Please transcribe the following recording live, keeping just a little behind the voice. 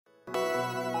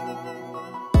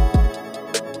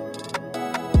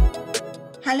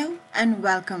Hello and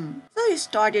welcome. So you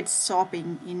started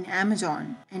shopping in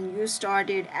Amazon and you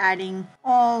started adding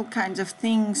all kinds of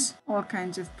things, all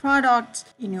kinds of products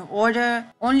in your order,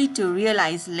 only to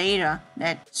realize later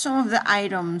that some of the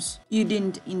items you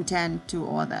didn't intend to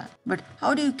order. But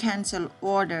how do you cancel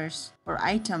orders or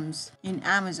items in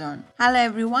Amazon? Hello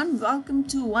everyone, welcome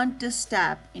to One to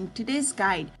Step. In today's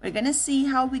guide, we're gonna see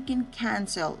how we can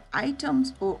cancel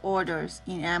items or orders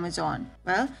in Amazon.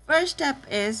 Well, first step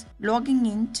is logging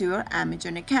into your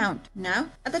Amazon account. Now,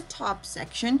 at the top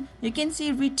section, you can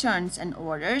see returns and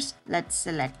orders. Let's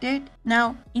select it.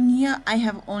 Now, in here, I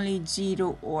have only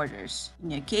 0 orders.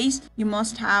 In your case, you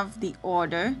must have the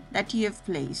order that you have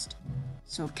placed.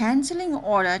 So canceling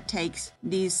order takes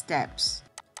these steps.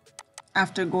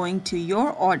 After going to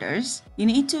your orders, you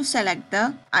need to select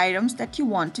the items that you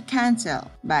want to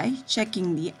cancel by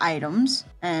checking the items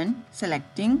and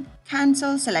selecting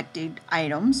cancel selected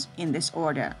items in this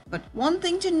order. But one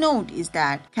thing to note is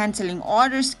that canceling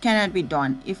orders cannot be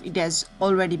done if it has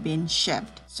already been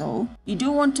shipped. So you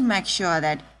do want to make sure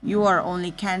that you are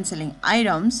only canceling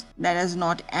items that has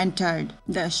not entered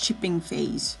the shipping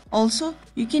phase. Also,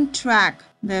 you can track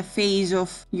the phase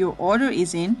of your order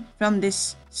is in from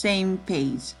this same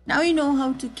page. Now you know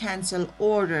how to cancel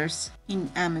orders in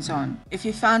Amazon. If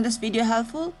you found this video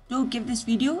helpful, do give this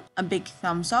video a big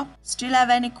thumbs up. Still have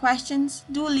any questions?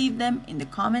 Do leave them in the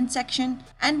comment section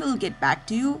and we'll get back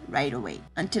to you right away.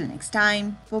 Until next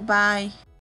time, bye-bye.